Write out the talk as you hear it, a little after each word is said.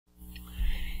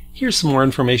Here's some more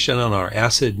information on our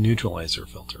acid neutralizer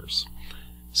filters.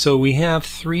 So we have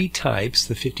three types,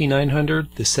 the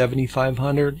 5900, the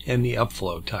 7500, and the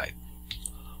upflow type.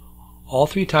 All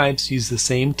three types use the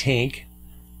same tank,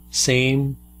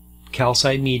 same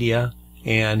calcite media,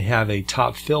 and have a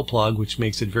top fill plug, which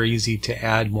makes it very easy to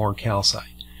add more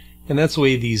calcite. And that's the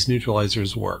way these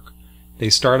neutralizers work. They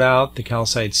start out, the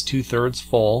calcite's 2/3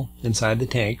 full inside the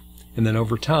tank, and then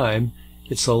over time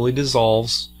it slowly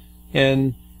dissolves.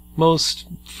 And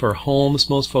for homes,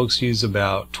 most folks use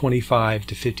about 25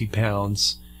 to 50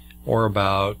 pounds or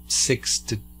about 6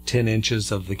 to 10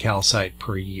 inches of the calcite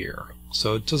per year.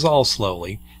 So it dissolves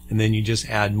slowly, and then you just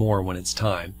add more when it's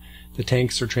time. The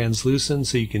tanks are translucent,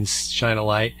 so you can shine a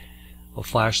light, a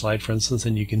flashlight for instance,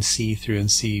 and you can see through and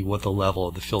see what the level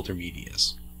of the filter media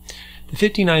is. The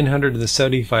 5900 and the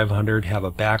 7500 have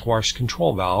a backwash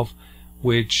control valve,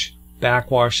 which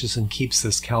backwashes and keeps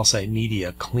this calcite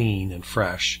media clean and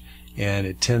fresh, and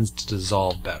it tends to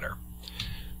dissolve better.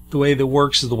 The way that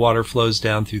works is the water flows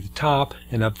down through the top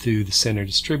and up through the center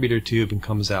distributor tube and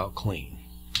comes out clean.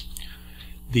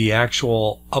 The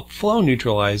actual upflow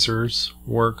neutralizers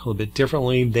work a little bit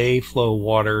differently. They flow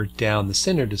water down the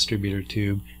center distributor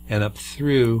tube and up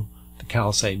through the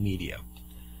calcite media.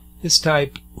 This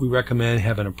type we recommend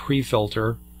having a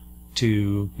pre-filter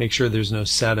to make sure there's no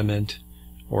sediment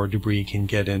or debris can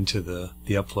get into the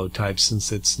upflow type,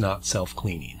 since it's not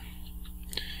self-cleaning.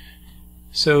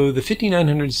 So the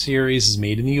 5900 series is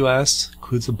made in the US,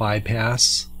 includes a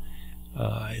bypass.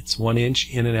 It's 1 inch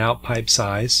in and out pipe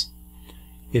size.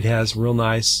 It has real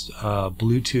nice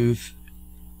Bluetooth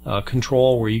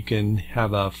control where you can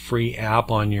have a free app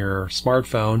on your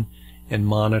smartphone and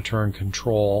monitor and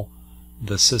control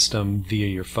the system via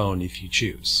your phone if you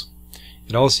choose.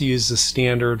 It also uses a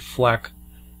standard Fleck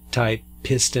type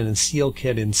piston and seal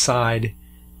kit inside,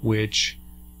 which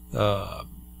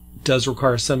does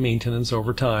require some maintenance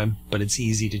over time, but it's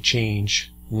easy to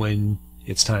change when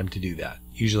it's time to do that.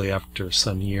 Usually after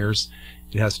some years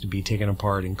it has to be taken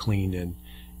apart and cleaned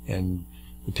and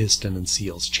the piston and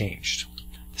seals changed.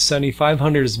 The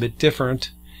 7500 is a bit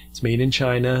different. It's made in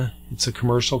China. It's a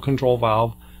commercial control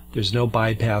valve. There's no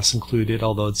bypass included,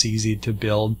 although it's easy to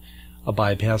build a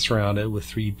bypass around it with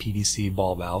 3 PDC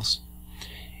ball valves.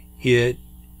 It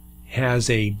has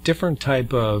a different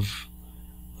type of,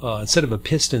 instead of a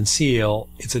piston seal,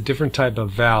 it's a different type of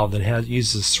valve that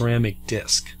uses ceramic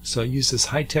disc. So it uses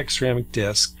high-tech ceramic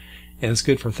disc, and it's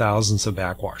good for thousands of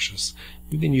backwashes.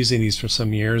 We've been using these for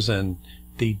some years, and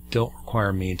they don't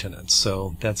require maintenance,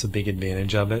 so that's a big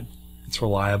advantage of it. It's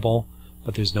reliable,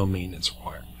 but there's no maintenance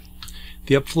required.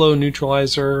 The upflow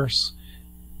neutralizers,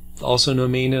 also no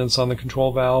maintenance on the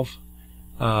control valve,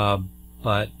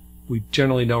 but we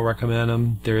generally don't recommend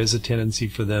them. There is a tendency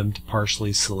for them to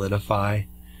partially solidify,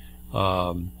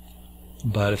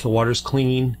 but if the water's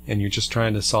clean and you're just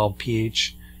trying to solve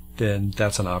pH, then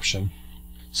that's an option.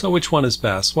 So which one is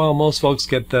best? Well, most folks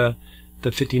get the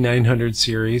 5900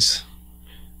 series.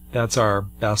 That's our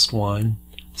best one.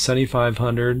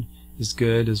 7500 is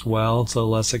good as well. It's a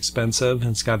little less expensive,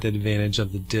 and it's got the advantage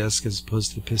of the disc as opposed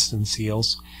to the piston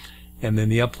seals. And then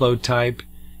the upflow type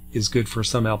is good for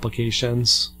some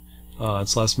applications.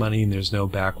 It's less money and there's no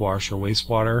backwash or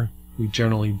wastewater. We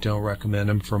generally don't recommend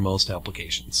them for most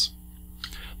applications.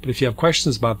 But if you have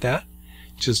questions about that,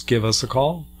 just give us a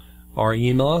call or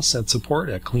email us at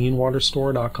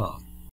support@cleanwaterstore.com.